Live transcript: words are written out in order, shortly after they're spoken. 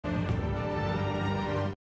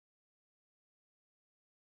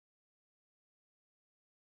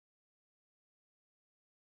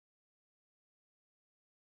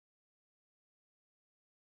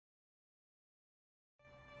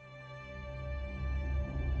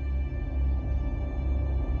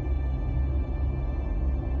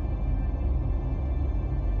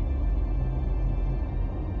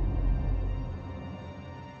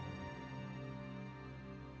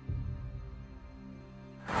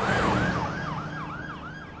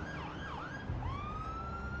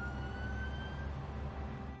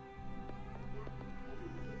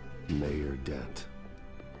Mayor Dent.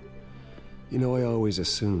 You know, I always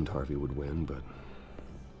assumed Harvey would win, but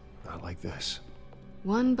not like this.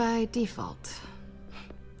 Won by default.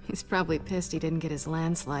 He's probably pissed he didn't get his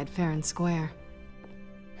landslide fair and square.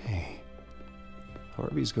 Hey,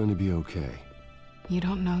 Harvey's going to be okay. You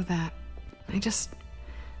don't know that.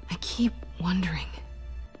 I keep wondering.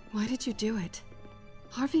 Why did you do it?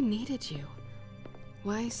 Harvey needed you.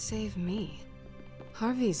 Why save me?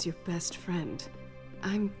 Harvey's your best friend.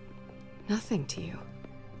 I'm nothing to you.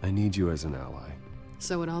 I need you as an ally.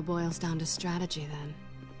 So it all boils down to strategy, then.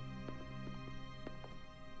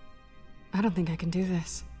 I don't think I can do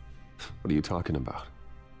this. What are you talking about?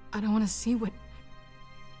 I don't want to see what...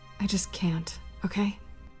 I just can't, okay?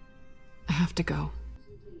 I have to go.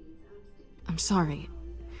 I'm sorry.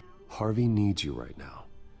 Harvey needs you right now.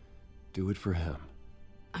 Do it for him.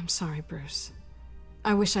 I'm sorry, Bruce.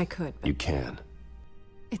 I wish I could, but... You can.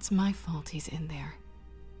 It's my fault he's in there.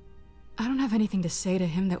 I don't have anything to say to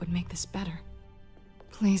him that would make this better.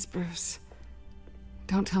 Please, Bruce.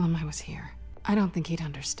 Don't tell him I was here. I don't think he'd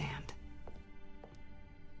understand.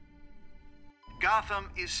 Gotham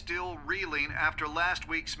is still reeling after last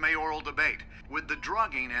week's mayoral debate. With the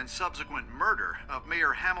drugging and subsequent murder of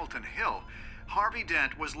Mayor Hamilton Hill, Harvey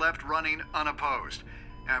Dent was left running unopposed.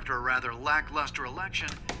 After a rather lackluster election,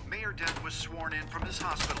 Mayor Dent was sworn in from his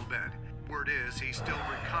hospital bed. Word is he's still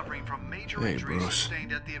recovering from major injuries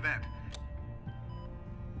sustained at the event.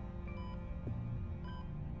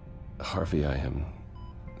 Harvey, I am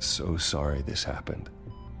so sorry this happened.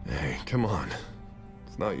 Hey, come on.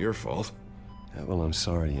 It's not your fault. Yeah, well, I'm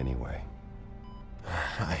sorry anyway.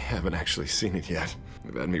 I haven't actually seen it yet.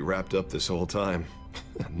 They've had me wrapped up this whole time.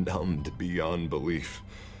 Numbed beyond belief.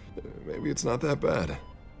 Maybe it's not that bad.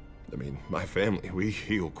 I mean, my family, we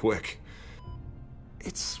heal quick.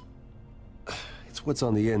 It's what's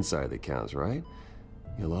on the inside that counts, right?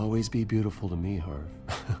 You'll always be beautiful to me, Harv.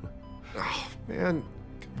 Oh, man,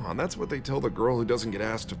 come on. That's what they tell the girl who doesn't get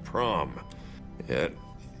asked to prom. Yeah,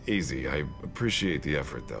 easy. I appreciate the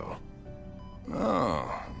effort, though.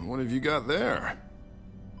 Oh, what have you got there?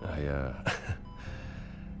 I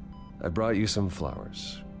brought you some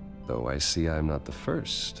flowers. Though I see I'm not the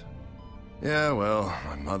first. Yeah, well,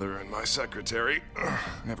 my mother and my secretary.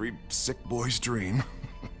 Every sick boy's dream.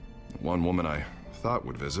 One woman I thought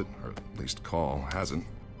would visit, or at least call, hasn't.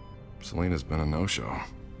 Selena's been a no-show.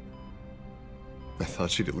 I thought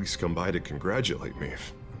she'd at least come by to congratulate me,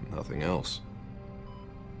 if nothing else.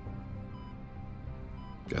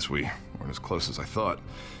 Guess we weren't as close as I thought.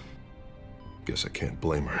 Guess I can't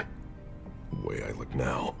blame her. The way I look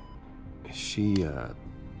now. She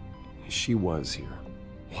was here.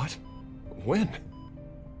 What? When?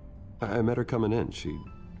 I met her coming in. She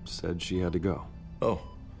said she had to go. Oh.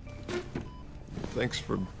 Thanks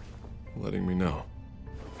for letting me know.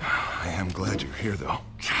 I am glad you're here, though.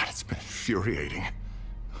 God, it's been infuriating.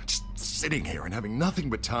 Just sitting here and having nothing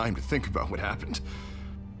but time to think about what happened.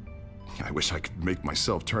 I wish I could make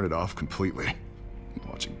myself turn it off completely.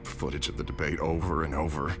 Watching footage of the debate over and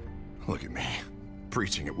over. Look at me,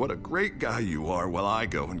 preaching at what a great guy you are while I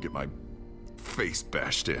go and get my face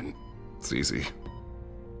bashed in. It's easy.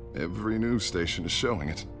 Every news station is showing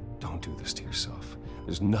it. Don't do this to yourself.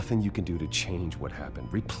 There's nothing you can do to change what happened.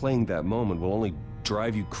 Replaying that moment will only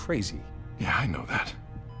drive you crazy. Yeah, I know that.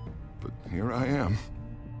 But here I am.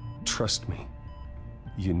 Trust me.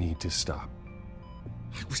 You need to stop.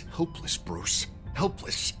 I was helpless, Bruce.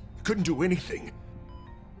 Helpless. Couldn't do anything.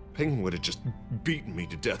 Penguin would have just beaten me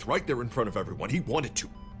to death right there in front of everyone. He wanted to.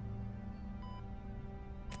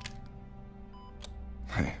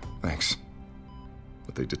 Hey, thanks.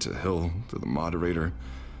 What they did to Hill, to the moderator,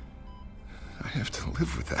 I have to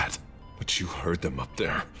live with that. But you heard them up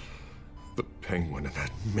there. The Penguin and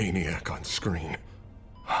that maniac on screen.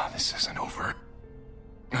 This isn't over.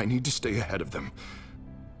 I need to stay ahead of them.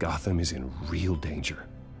 Gotham is in real danger.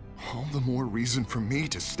 All the more reason for me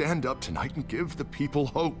to stand up tonight and give the people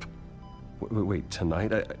hope. Wait,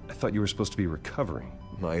 tonight? I thought you were supposed to be recovering.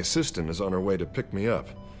 My assistant is on her way to pick me up.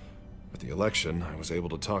 With the election, I was able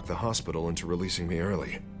to talk the hospital into releasing me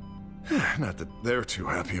early. Not that they're too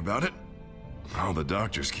happy about it. All the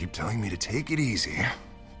doctors keep telling me to take it easy.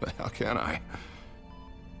 But how can I?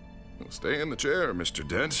 Stay in the chair, Mr.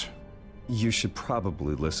 Dent. You should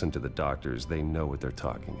probably listen to the doctors. They know what they're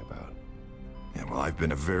talking about. Yeah, well, I've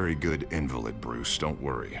been a very good invalid, Bruce. Don't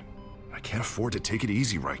worry. I can't afford to take it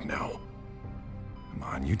easy right now. Come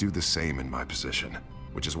on, you do the same in my position.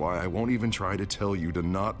 Which is why I won't even try to tell you to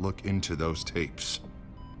not look into those tapes.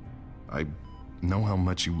 I know how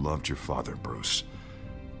much you loved your father, Bruce.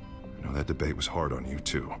 I know that debate was hard on you,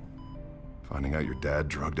 too. Finding out your dad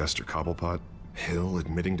drugged Esther Cobblepot, Hill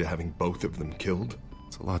admitting to having both of them killed?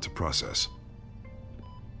 It's a lot to process.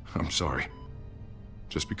 I'm sorry.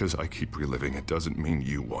 Just because I keep reliving it doesn't mean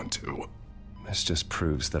you want to. This just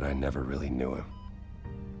proves that I never really knew him.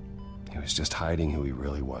 He was just hiding who he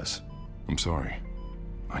really was. I'm sorry.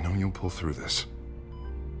 I know you'll pull through this.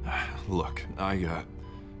 Look, I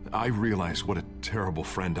realize what a terrible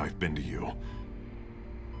friend I've been to you.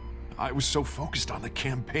 I was so focused on the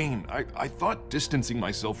campaign. I thought distancing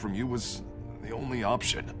myself from you was the only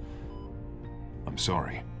option. I'm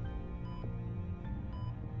sorry.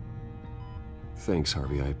 Thanks,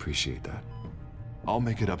 Harvey. I appreciate that. I'll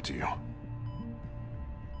make it up to you.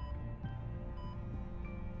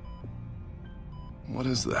 What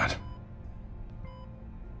is that?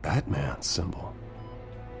 Batman symbol.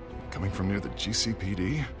 Coming from near the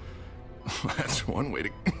GCPD? That's one way to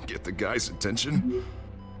get the guy's attention.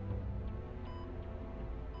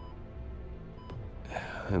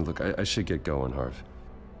 And look, I should get going, Harv.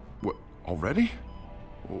 What, already?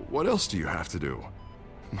 What else do you have to do?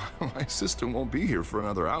 My assistant won't be here for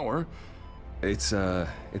another hour. It's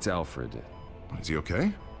Alfred. Is he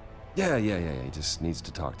okay? Yeah. He just needs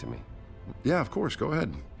to talk to me. Yeah, of course, go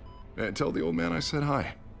ahead. Tell the old man I said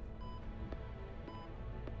hi.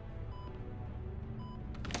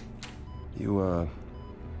 You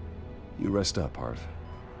rest up, Harv.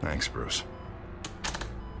 Thanks, Bruce.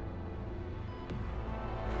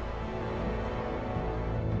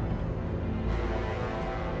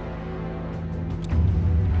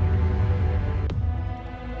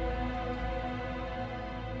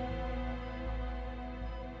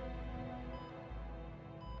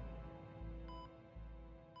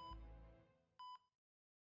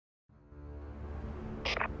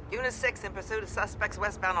 Unit 6 in pursuit of suspects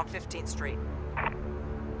westbound on 15th Street.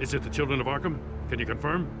 Is it the Children of Arkham? Can you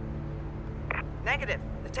confirm? Negative.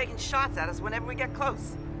 They're taking shots at us whenever we get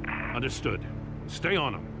close. Understood. Stay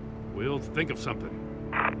on them. We'll think of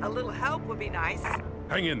something. A little help would be nice.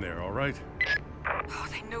 Hang in there, all right? Oh,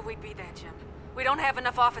 they knew we'd be there, Jim. We don't have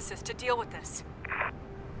enough officers to deal with this.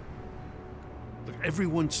 Look,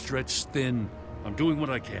 everyone's stretched thin. I'm doing what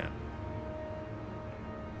I can.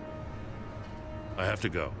 I have to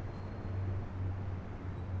go.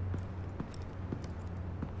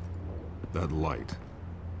 That light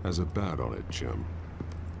has a bat on it, Jim.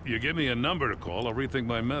 You give me a number to call, I'll rethink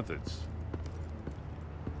my methods.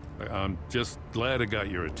 I'm just glad I got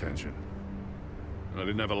your attention. I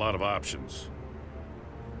didn't have a lot of options.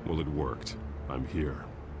 Well, it worked. I'm here.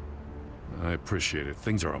 I appreciate it.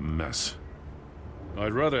 Things are a mess.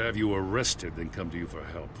 I'd rather have you arrested than come to you for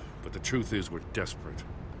help. But the truth is, we're desperate.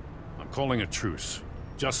 I'm calling a truce.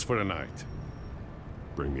 Just for tonight.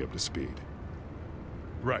 Bring me up to speed.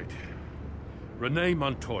 Right. Renee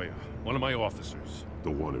Montoya, one of my officers. The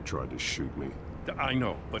one who tried to shoot me. I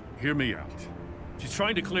know, but hear me out. She's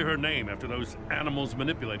trying to clear her name after those animals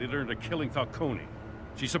manipulated her into killing Falcone.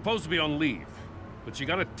 She's supposed to be on leave, but she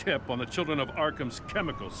got a tip on the Children of Arkham's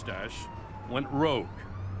chemical stash, went rogue.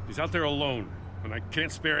 She's out there alone, and I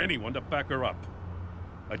can't spare anyone to back her up.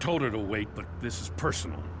 I told her to wait, but this is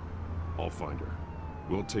personal. I'll find her.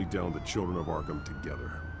 We'll take down the Children of Arkham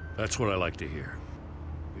together. That's what I like to hear.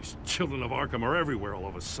 These Children of Arkham are everywhere all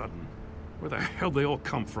of a sudden. Where the hell they all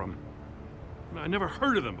come from? I never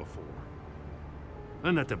heard of them before.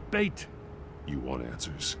 Then that debate. You want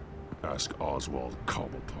answers? Ask Oswald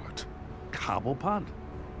Cobblepot. Cobblepot?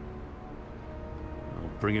 I'll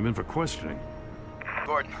bring him in for questioning.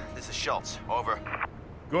 Gordon, this is Schultz. Over.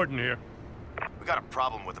 Gordon here. We got a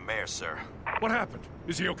problem with the mayor, sir. What happened?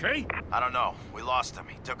 Is he okay? I don't know. We lost him.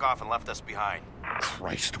 He took off and left us behind.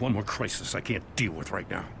 Christ, one more crisis I can't deal with right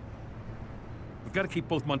now. We've got to keep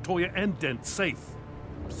both Montoya and Dent safe.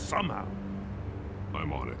 Somehow.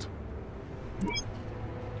 I'm on it.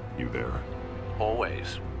 You there?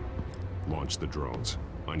 Always. Launch the drones.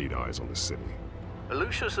 I need eyes on the city.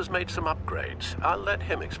 Lucius has made some upgrades. I'll let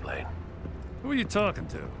him explain. Who are you talking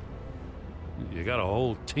to? You got a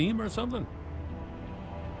whole team or something?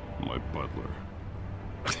 My butler.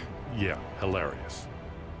 Yeah, hilarious.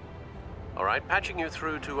 All right, patching you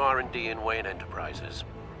through to R&D in Wayne Enterprises.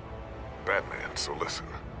 Batman, so listen.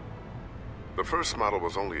 The first model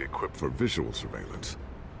was only equipped for visual surveillance,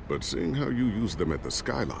 but seeing how you use them at the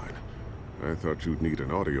Skyline, I thought you'd need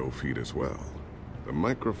an audio feed as well. The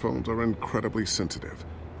microphones are incredibly sensitive.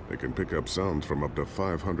 They can pick up sounds from up to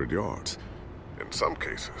 500 yards. In some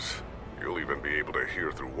cases, you'll even be able to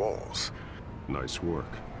hear through walls. Nice work.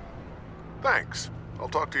 Thanks. I'll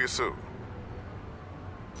talk to you soon.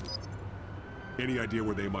 Any idea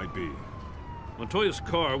where they might be? Montoya's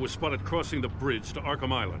car was spotted crossing the bridge to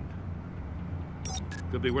Arkham Island.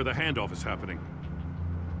 Could be where the handoff is happening.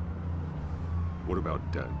 What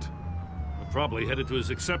about Dent? We're probably headed to his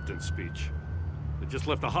acceptance speech. They just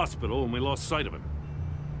left the hospital and we lost sight of him.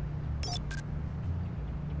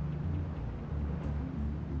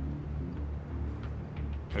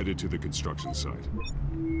 Headed to the construction site.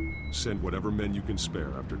 Send whatever men you can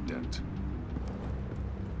spare after Dent.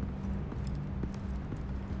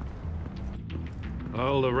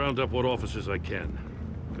 I'll round up what officers I can.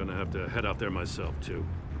 Gonna have to head out there myself, too.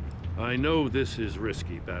 I know this is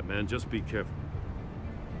risky, Batman. Just be careful.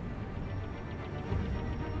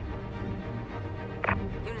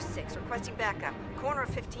 Unit 6, requesting backup. Corner of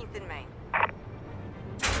 15th and Main.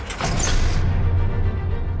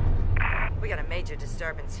 We got a major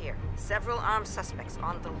disturbance here. Several armed suspects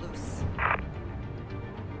on the loose.